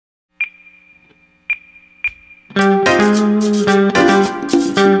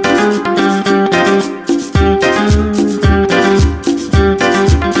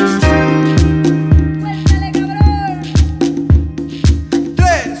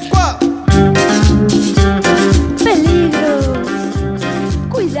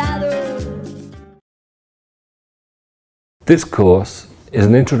This course is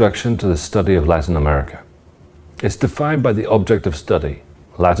an introduction to the study of Latin America. It's defined by the object of study,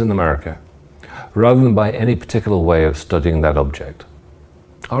 Latin America, rather than by any particular way of studying that object.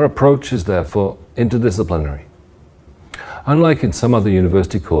 Our approach is therefore interdisciplinary. Unlike in some other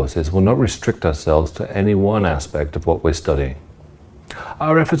university courses, we'll not restrict ourselves to any one aspect of what we're studying.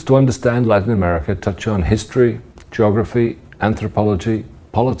 Our efforts to understand Latin America touch on history, geography, anthropology,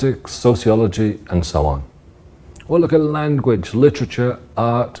 politics, sociology, and so on. We'll look at language, literature,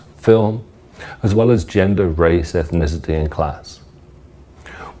 art, film, as well as gender, race, ethnicity, and class.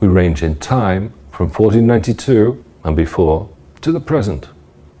 We range in time from 1492 and before to the present,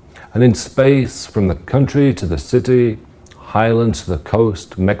 and in space from the country to the city, highlands to the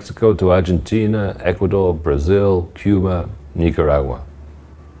coast, Mexico to Argentina, Ecuador, Brazil, Cuba, Nicaragua.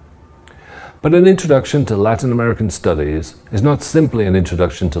 But an introduction to Latin American studies is not simply an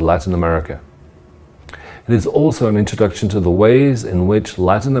introduction to Latin America. It is also an introduction to the ways in which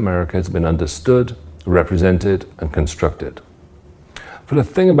Latin America has been understood, represented, and constructed. For the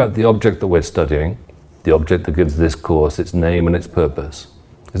thing about the object that we're studying, the object that gives this course its name and its purpose,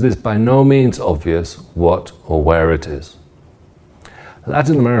 is that it's by no means obvious what or where it is.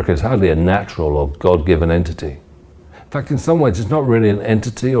 Latin America is hardly a natural or God-given entity. In fact, in some ways, it's not really an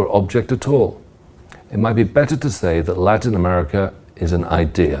entity or object at all. It might be better to say that Latin America is an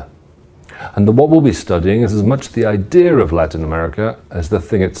idea. And that what we'll be studying is as much the idea of Latin America as the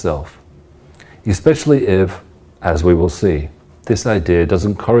thing itself, especially if, as we will see, this idea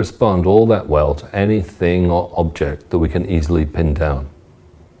doesn't correspond all that well to any thing or object that we can easily pin down.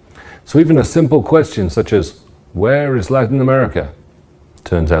 So even a simple question such as, where is Latin America,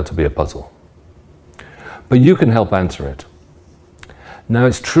 turns out to be a puzzle. But you can help answer it. Now,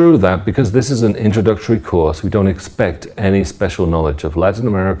 it's true that because this is an introductory course, we don't expect any special knowledge of Latin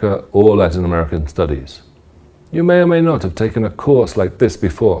America or Latin American studies. You may or may not have taken a course like this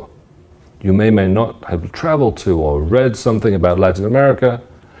before. You may or may not have traveled to or read something about Latin America.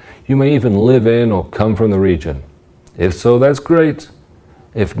 You may even live in or come from the region. If so, that's great.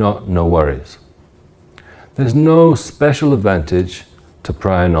 If not, no worries. There's no special advantage to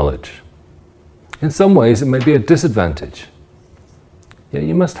prior knowledge. In some ways, it may be a disadvantage. Yet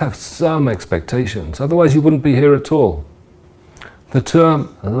you must have some expectations, otherwise you wouldn't be here at all. The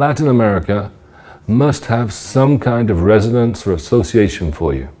term Latin America must have some kind of resonance or association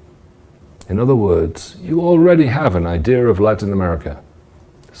for you. In other words, you already have an idea of Latin America.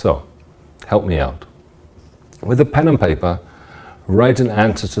 So, help me out. With a pen and paper, write an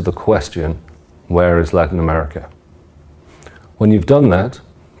answer to the question, where is Latin America? When you've done that,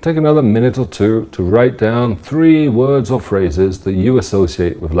 take another minute or two to write down 3 words or phrases that you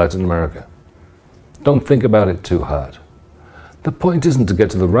associate with Latin America. Don't think about it too hard. The point isn't to get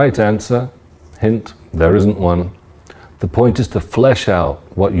to the right answer. Hint, there isn't one. The point is to flesh out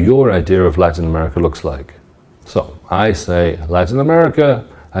what your idea of Latin America looks like. So, I say Latin America,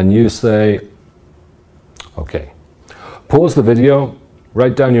 and you say, okay. Pause the video,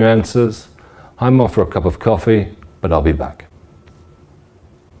 write down your answers. I'm off for a cup of coffee, but I'll be back.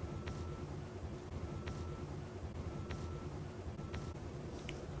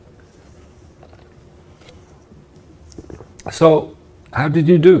 So, how did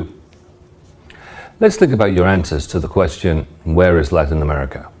you do? Let's think about your answers to the question, where is Latin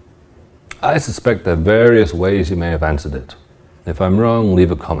America? I suspect there are various ways you may have answered it. If I'm wrong,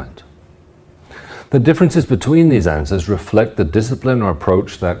 leave a comment. The differences between these answers reflect the discipline or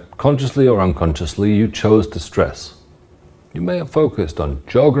approach that, consciously or unconsciously, you chose to stress. You may have focused on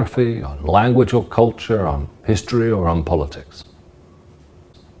geography, on language or culture, on history or on politics.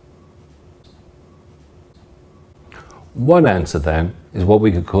 One answer, then, is what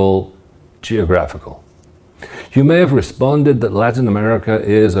we could call geographical. You may have responded that Latin America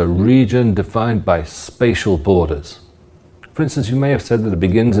is a region defined by spatial borders. For instance, you may have said that it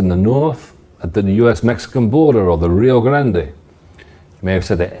begins in the north, at the US-Mexican border or the Rio Grande. You may have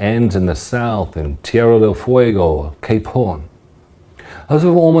said it ends in the south, in Tierra del Fuego or Cape Horn. Those are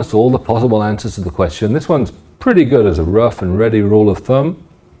almost all the possible answers to the question. This one's pretty good as a rough and ready rule of thumb,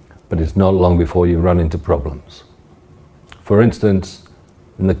 but it's not long before you run into problems. For instance,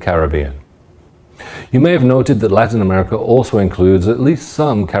 in the Caribbean. You may have noted that Latin America also includes at least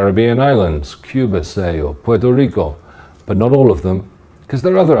some Caribbean islands, Cuba, say, or Puerto Rico, but not all of them, because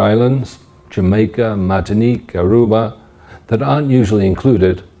there are other islands, Jamaica, Martinique, Aruba, that aren't usually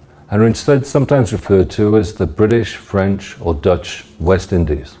included and are instead sometimes referred to as the British, French, or Dutch West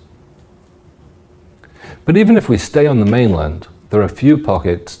Indies. But even if we stay on the mainland, there are a few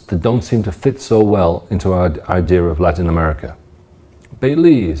pockets that don't seem to fit so well into our idea of Latin America.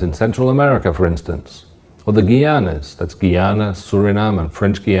 Belize in Central America, for instance, or the Guianas, that's Guyana, Suriname, and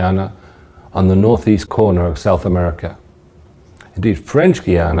French Guiana, on the northeast corner of South America. Indeed, French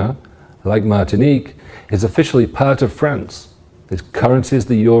Guiana, like Martinique, is officially part of France. Its currency is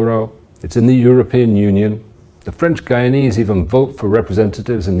the euro, it's in the European Union. The French Guyanese even vote for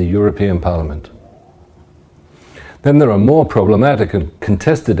representatives in the European Parliament. Then there are more problematic and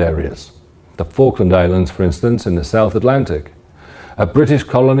contested areas. The Falkland Islands, for instance, in the South Atlantic, a British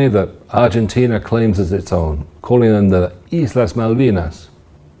colony that Argentina claims as its own, calling them the Islas Malvinas.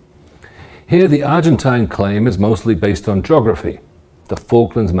 Here the Argentine claim is mostly based on geography. The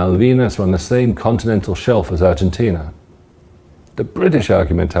Falklands Malvinas are on the same continental shelf as Argentina. The British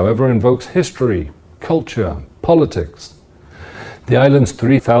argument, however, invokes history, culture, politics. The island's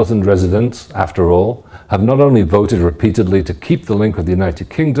 3,000 residents, after all, have not only voted repeatedly to keep the link with the United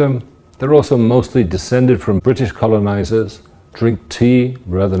Kingdom, they're also mostly descended from British colonizers, drink tea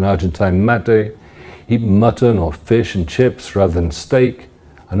rather than Argentine mate, eat mutton or fish and chips rather than steak,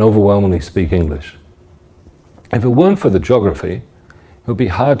 and overwhelmingly speak English. If it weren't for the geography, it would be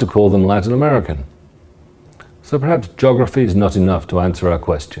hard to call them Latin American. So perhaps geography is not enough to answer our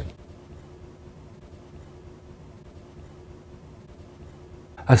question.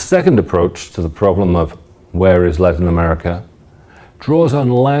 A second approach to the problem of where is Latin America draws on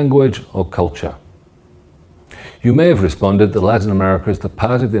language or culture. You may have responded that Latin America is the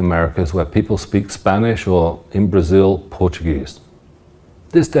part of the Americas where people speak Spanish or, in Brazil, Portuguese.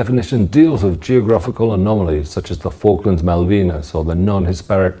 This definition deals with geographical anomalies such as the Falklands Malvinas or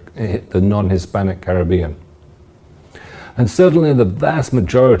the non-Hispanic Caribbean. And certainly the vast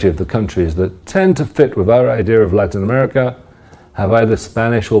majority of the countries that tend to fit with our idea of Latin America have either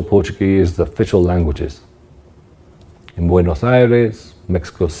Spanish or Portuguese as official languages. In Buenos Aires,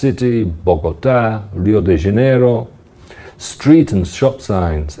 Mexico City, Bogotá, Rio de Janeiro, street and shop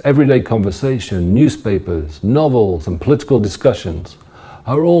signs, everyday conversation, newspapers, novels, and political discussions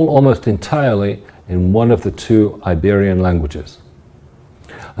are all almost entirely in one of the two Iberian languages.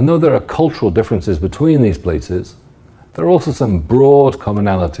 And though there are cultural differences between these places, there are also some broad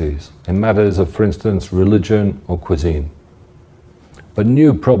commonalities in matters of, for instance, religion or cuisine. But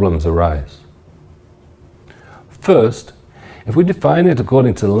new problems arise. First, if we define it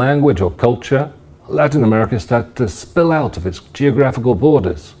according to language or culture, Latin America starts to spill out of its geographical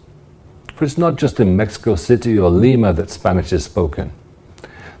borders. For it's not just in Mexico City or Lima that Spanish is spoken.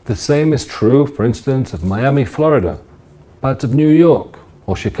 The same is true, for instance, of Miami, Florida, parts of New York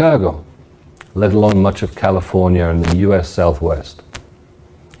or Chicago, let alone much of California and the US Southwest.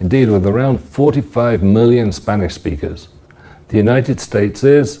 Indeed, with around 45 million Spanish speakers, the United States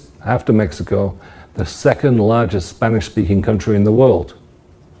is, after Mexico, the second largest Spanish-speaking country in the world.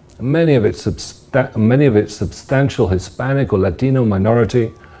 Many of its substantial Hispanic or Latino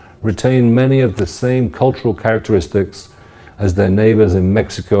minority retain many of the same cultural characteristics as their neighbors in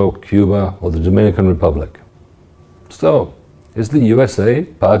Mexico, Cuba, or the Dominican Republic. So, is the USA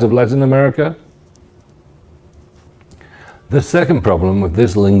part of Latin America? The second problem with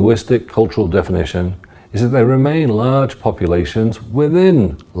this linguistic cultural definition is that there remain large populations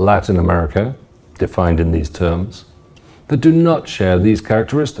within Latin America, defined in these terms, that do not share these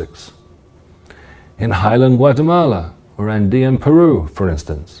characteristics. In highland Guatemala or Andean Peru, for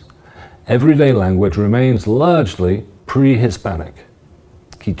instance, everyday language remains largely pre-Hispanic,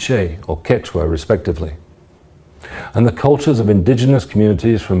 Quiché or Quechua respectively. And the cultures of indigenous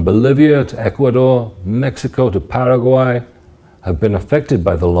communities from Bolivia to Ecuador, Mexico to Paraguay have been affected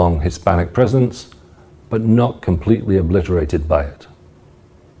by the long Hispanic presence, but not completely obliterated by it.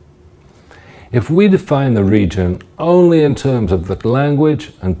 If we define the region only in terms of the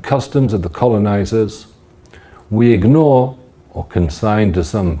language and customs of the colonizers, we ignore, or consign to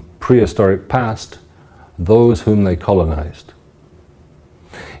some prehistoric past, those whom they colonized.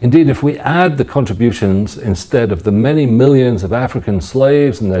 Indeed, if we add the contributions instead of the many millions of African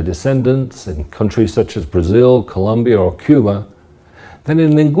slaves and their descendants in countries such as Brazil, Colombia, or Cuba, then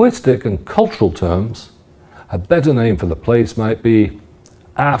in linguistic and cultural terms, a better name for the place might be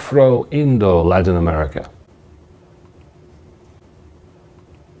Afro-Indo-Latin America.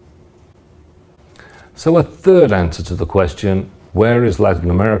 So a third answer to the question, where is Latin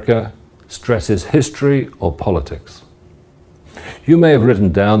America, stresses history or politics. You may have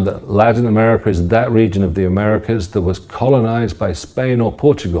written down that Latin America is that region of the Americas that was colonized by Spain or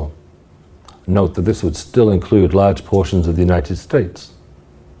Portugal. Note that this would still include large portions of the United States.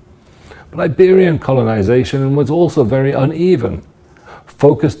 But Iberian colonization was also very uneven,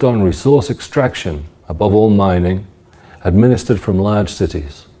 focused on resource extraction, above all mining, administered from large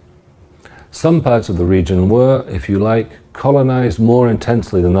cities. Some parts of the region were, if you like, colonized more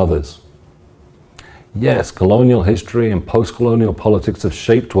intensely than others. Yes, colonial history and post-colonial politics have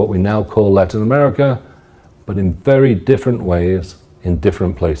shaped what we now call Latin America, but in very different ways in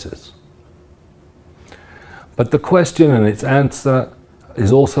different places. But the question and its answer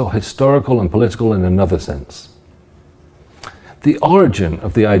is also historical and political in another sense. The origin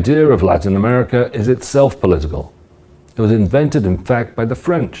of the idea of Latin America is itself political. It was invented, in fact, by the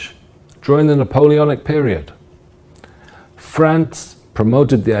French during the Napoleonic period. France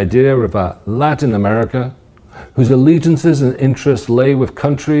promoted the idea of a Latin America whose allegiances and interests lay with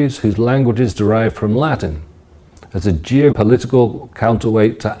countries whose languages derive from Latin, as a geopolitical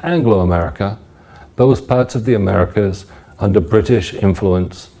counterweight to Anglo-America, those parts of the Americas under British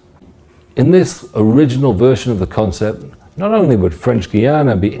influence. In this original version of the concept, not only would French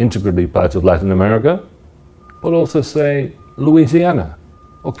Guiana be integrally part of Latin America, but also, say, Louisiana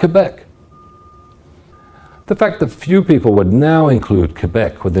or Quebec. The fact that few people would now include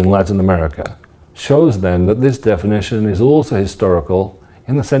Quebec within Latin America shows then that this definition is also historical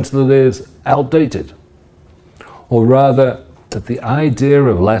in the sense that it is outdated, or rather that the idea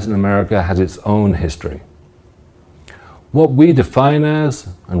of Latin America has its own history. What we define as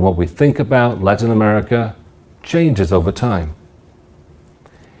and what we think about Latin America changes over time.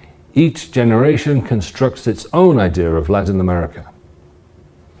 Each generation constructs its own idea of Latin America.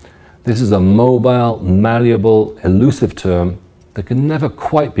 This is a mobile, malleable, elusive term that can never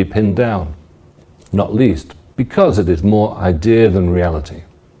quite be pinned down, not least because it is more idea than reality.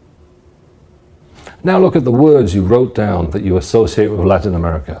 Now look at the words you wrote down that you associate with Latin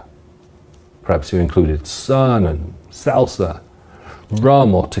America. Perhaps you included sun and salsa,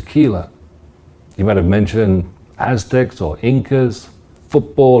 rum or tequila. You might have mentioned Aztecs or Incas,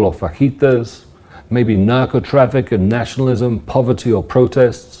 football or fajitas, maybe narco-traffic and nationalism, poverty or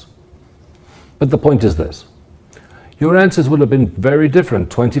protests. But the point is this: your answers would have been very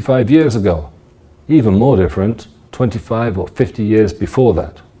different 25 years ago, even more different 25 or 50 years before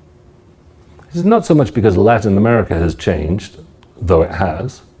that. This is not so much because Latin America has changed, though it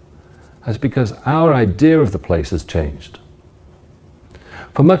has, as because our idea of the place has changed.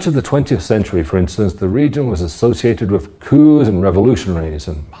 For much of the 20th century, for instance, the region was associated with coups and revolutionaries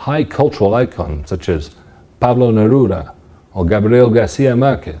and high cultural icons such as Pablo Neruda or Gabriel Garcia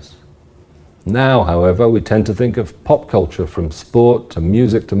Marquez. Now, however, we tend to think of pop culture from sport to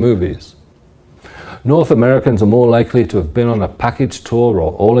music to movies. North Americans are more likely to have been on a package tour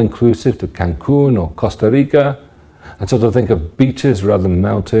or all-inclusive to Cancun or Costa Rica, and so to think of beaches rather than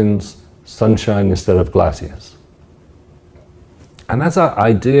mountains, sunshine instead of glaciers. And as our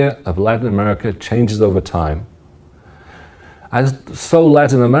idea of Latin America changes over time, so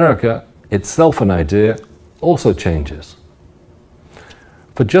Latin America, itself an idea, also changes.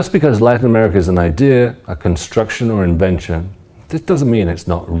 For just because Latin America is an idea, a construction or invention, this doesn't mean it's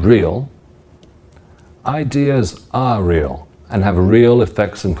not real. Ideas are real and have real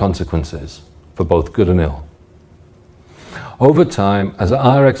effects and consequences, for both good and ill. Over time, as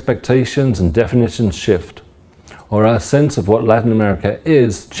our expectations and definitions shift, or our sense of what Latin America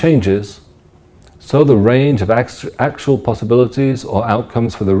is changes, so the range of actual possibilities or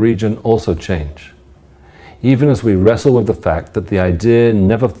outcomes for the region also change, even as we wrestle with the fact that the idea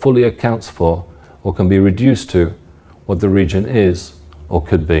never fully accounts for or can be reduced to what the region is or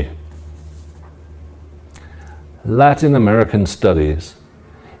could be. Latin American studies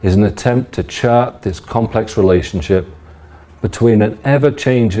is an attempt to chart this complex relationship between an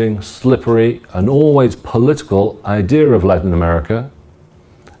ever-changing, slippery, and always political idea of Latin America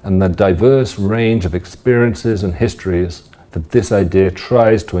and the diverse range of experiences and histories that this idea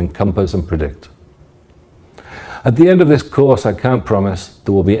tries to encompass and predict. At the end of this course, I can't promise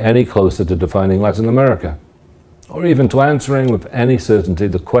that we'll be any closer to defining Latin America, or even to answering with any certainty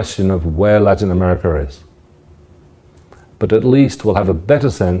the question of where Latin America is. But at least we'll have a better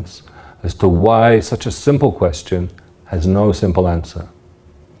sense as to why such a simple question has no simple answer.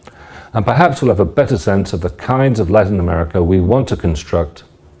 And perhaps we'll have a better sense of the kinds of Latin America we want to construct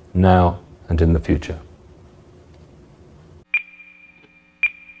now and in the future.